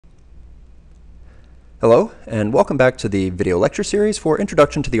Hello, and welcome back to the video lecture series for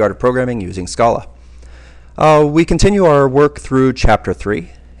Introduction to the Art of Programming using Scala. We continue our work through Chapter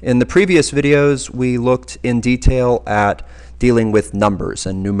 3. In the previous videos, we looked in detail at dealing with numbers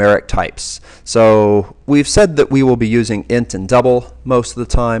and numeric types. So we've said that we will be using int and double most of the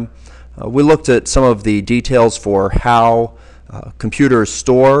time. We looked at some of the details for how computers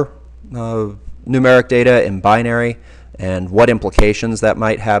store numeric data in binary and what implications that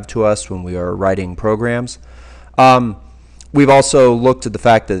might have to us when we are writing programs. We've also looked at the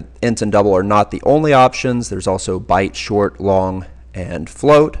fact that int and double are not the only options. There's also byte, short, long, and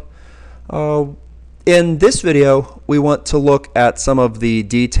float. In this video, we want to look at some of the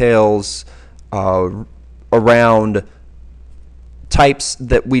details around types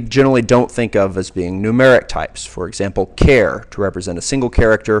that we generally don't think of as being numeric types. For example, char to represent a single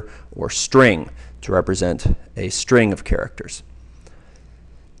character, or string to represent a string of characters.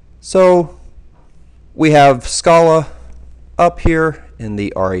 So we have Scala up here in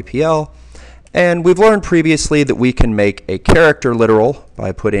the REPL, and we've learned previously that we can make a character literal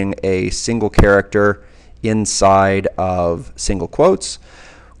by putting a single character inside of single quotes.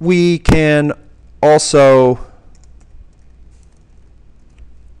 We can also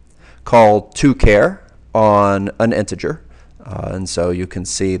call toChar on an integer, and so you can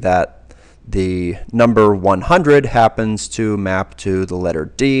see that the number 100 happens to map to the letter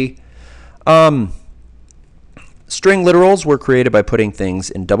D. String literals were created by putting things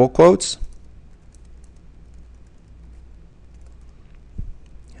in double quotes.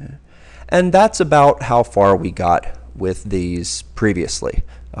 Okay. And that's about how far we got with these previously.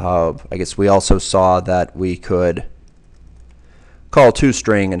 I guess we also saw that we could call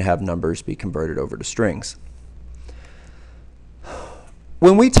toString and have numbers be converted over to strings.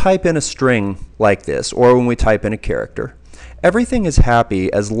 When we type in a string like this, or when we type in a character, everything is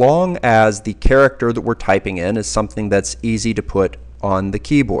happy as long as the character that we're typing in is something that's easy to put on the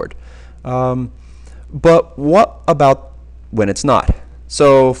keyboard. But what about when it's not?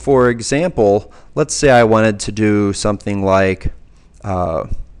 So for example, let's say I wanted to do something like,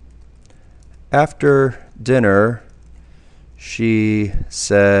 after dinner, she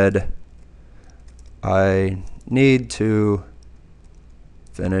said, I need to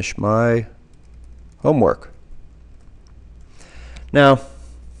finish my homework. Now,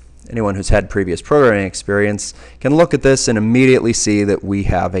 anyone who's had previous programming experience can look at this and immediately see that we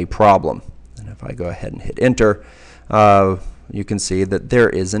have a problem. And if I go ahead and hit enter, you can see that there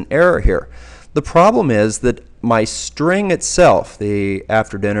is an error here. The problem is that my string itself, the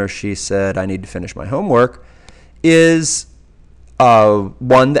after dinner she said I need to finish my homework, is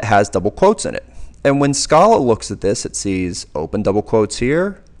one that has double quotes in it. And when Scala looks at this, it sees open double quotes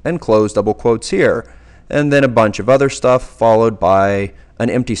here and close double quotes here, and then a bunch of other stuff followed by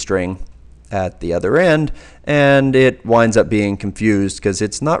an empty string at the other end, and it winds up being confused because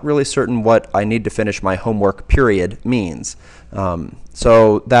it's not really certain what I need to finish my homework period means.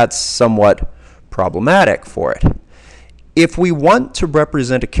 So that's somewhat problematic for it. If we want to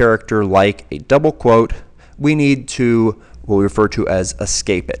represent a character like a double quote, we need to what we refer to as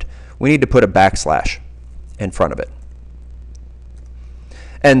escape it. We need to put a backslash in front of it.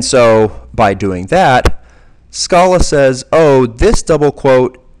 And so by doing that, Scala says, oh, this double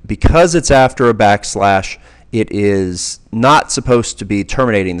quote, because it's after a backslash, it is not supposed to be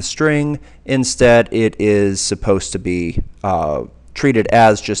terminating the string. Instead, it is supposed to be treated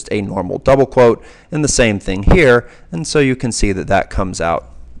as just a normal double quote, and the same thing here. And so you can see that that comes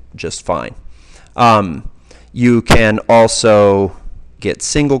out just fine. You can also get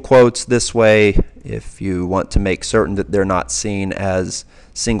single quotes this way if you want to make certain that they're not seen as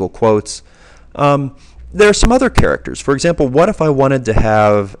single quotes. There are some other characters. For example, what if I wanted to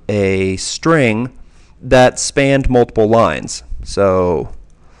have a string that spanned multiple lines? So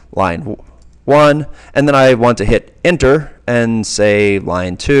line 1, and then I want to hit enter and say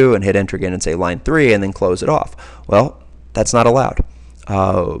line 2, and hit enter again and say line 3, and then close it off. Well, that's not allowed.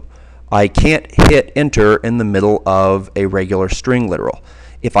 I can't hit enter in the middle of a regular string literal.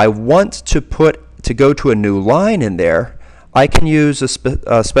 If I want to go to a new line in there, I can use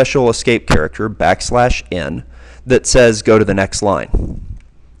a special escape character, \n, that says go to the next line.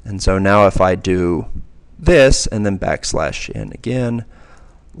 And so now if I do this and then \n again,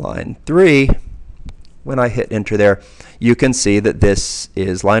 line 3, when I hit enter there, you can see that this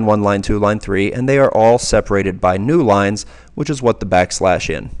is line 1, line 2, line 3, and they are all separated by new lines, which is what the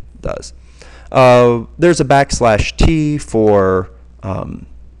 \n does. There's a \t for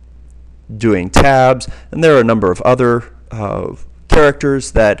doing tabs, and there are a number of other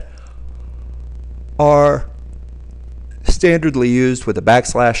characters that are standardly used with a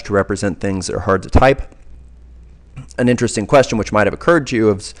backslash to represent things that are hard to type. An interesting question which might have occurred to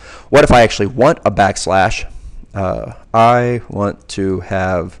you is, what if I actually want a backslash? I want to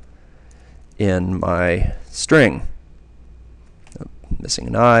have in my string, missing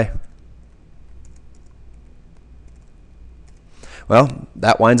an I. Well,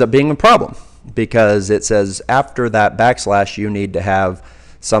 that winds up being a problem because it says after that backslash you need to have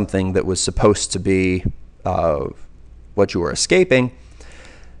something that was supposed to be what you were escaping.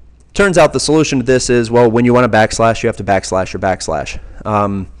 Turns out the solution to this is, well, when you want a backslash, you have to backslash your backslash.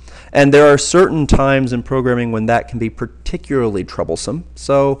 And there are certain times in programming when that can be particularly troublesome.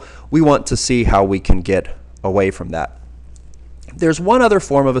 So we want to see how we can get away from that. There's one other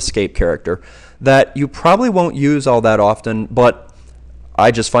form of escape character that you probably won't use all that often, but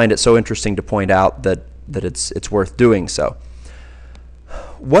I just find it so interesting to point out that it's worth doing so.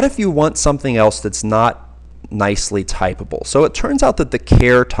 What if you want something else that's not nicely typable? So it turns out that the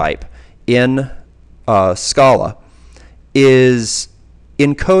char type in Scala is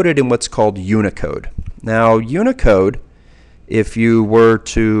encoded in what's called Unicode. Now Unicode, if you were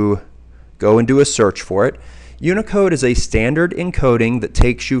to go and do a search for it, Unicode is a standard encoding that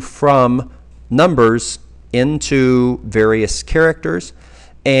takes you from numbers into various characters,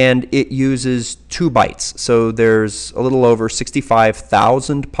 and it uses 2 bytes. So there's a little over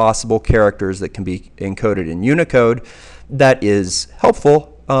 65,000 possible characters that can be encoded in Unicode. That is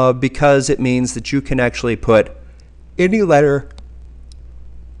helpful because it means that you can actually put any letter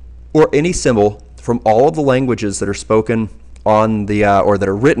or any symbol from all of the languages that are spoken on the or that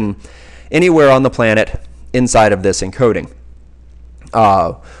are written anywhere on the planet inside of this encoding.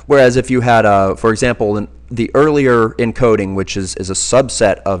 Whereas if you had, for example, the earlier encoding, which is a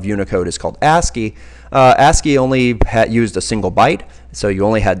subset of Unicode, is called ASCII. ASCII only used a single byte, so you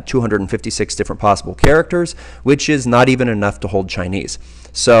only had 256 different possible characters, which is not even enough to hold Chinese.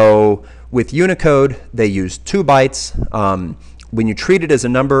 So with Unicode, they use 2 bytes. When you treat it as a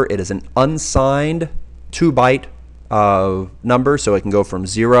number, it is an unsigned 2-byte number, so it can go from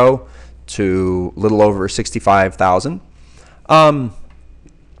 0 to a little over 65,000.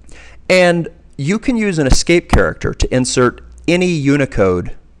 And you can use an escape character to insert any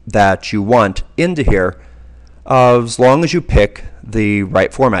Unicode that you want into here as long as you pick the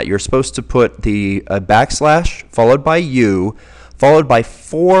right format. You're supposed to put the backslash followed by U followed by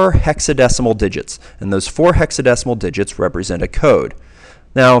 4 hexadecimal digits, and those 4 hexadecimal digits represent a code.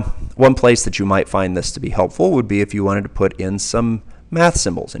 Now, one place that you might find this to be helpful would be if you wanted to put in some math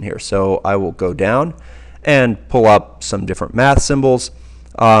symbols in here. So I will go down and pull up some different math symbols.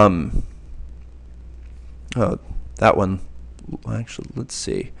 Oh, that one, actually, let's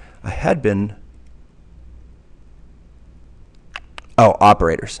see. I had been,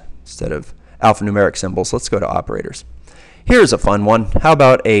 operators instead of alphanumeric symbols. Let's go to operators. Here's a fun one. How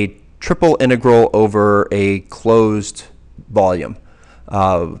about a triple integral over a closed volume?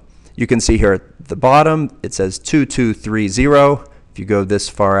 You can see here at the bottom, it says 2230. If you go this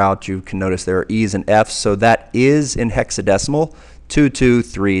far out, you can notice there are E's and F's. So that is in hexadecimal,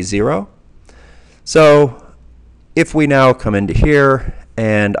 2230. So if we now come into here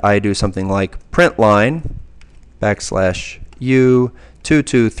and I do something like print line backslash U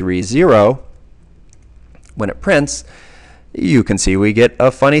 2230, when it prints, you can see we get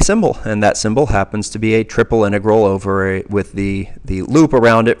a funny symbol, and that symbol happens to be a triple integral over with the loop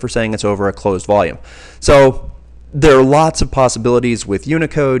around it for saying it's over a closed volume. So there are lots of possibilities with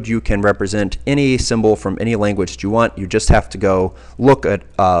Unicode. You can represent any symbol from any language that you want. You just have to go look it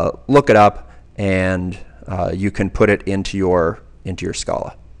up, and you can put it into your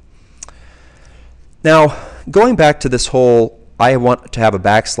Scala. Now, going back to this whole, I want to have a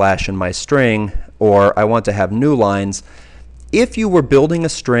backslash in my string, or I want to have new lines. If you were building a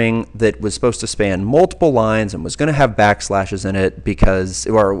string that was supposed to span multiple lines and was going to have backslashes in it because,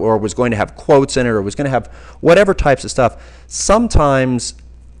 or was going to have quotes in it, or was going to have whatever types of stuff, sometimes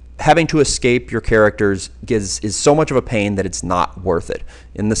having to escape your characters is so much of a pain that it's not worth it.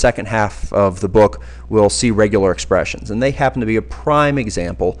 In the second half of the book, we'll see regular expressions, and they happen to be a prime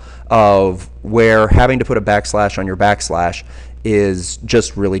example of where having to put a backslash on your backslash is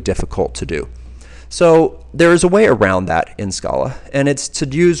just really difficult to do. So there is a way around that in Scala, and it's to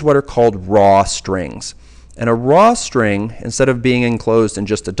use what are called raw strings. And a raw string, instead of being enclosed in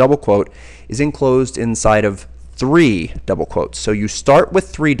just a double quote, is enclosed inside of 3 double quotes. So you start with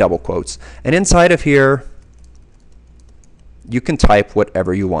 3 double quotes, and inside of here, you can type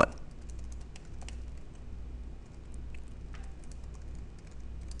whatever you want.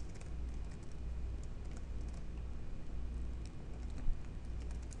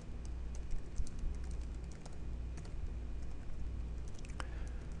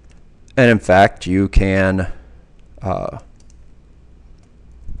 And in fact, you can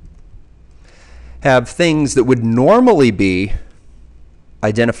have things that would normally be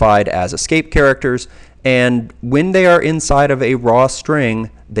identified as escape characters, and when they are inside of a raw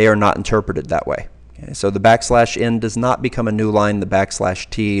string, they are not interpreted that way. Okay, so the \n does not become a new line, the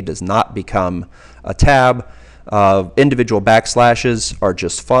 \t does not become a tab. Individual backslashes are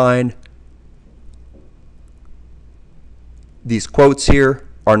just fine. These quotes here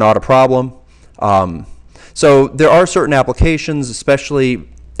are not a problem. So there are certain applications, especially,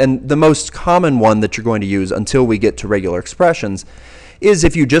 and the most common one that you're going to use until we get to regular expressions is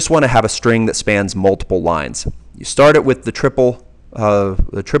if you just want to have a string that spans multiple lines. You start it with the triple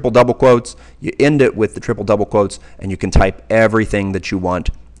double quotes, you end it with the triple double quotes, and you can type everything that you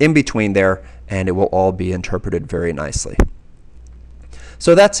want in between there, and it will all be interpreted very nicely.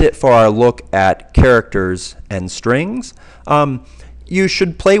 So that's it for our look at characters and strings. You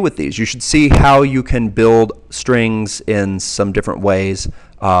should play with these. You should see how you can build strings in some different ways.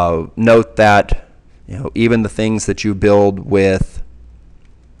 Note that even the things that you build with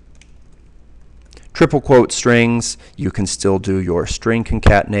triple quote strings, you can still do your string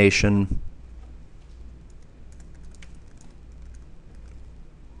concatenation.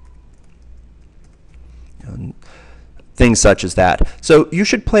 And things such as that. So you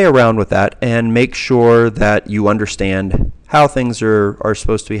should play around with that and make sure that you understand how things are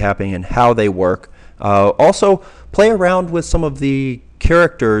supposed to be happening and how they work. Also, play around with some of the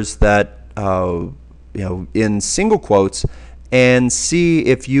characters that in single quotes, and see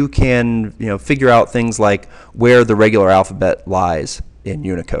if you can figure out things like where the regular alphabet lies in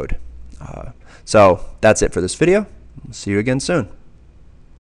Unicode. So that's it for this video. See you again soon.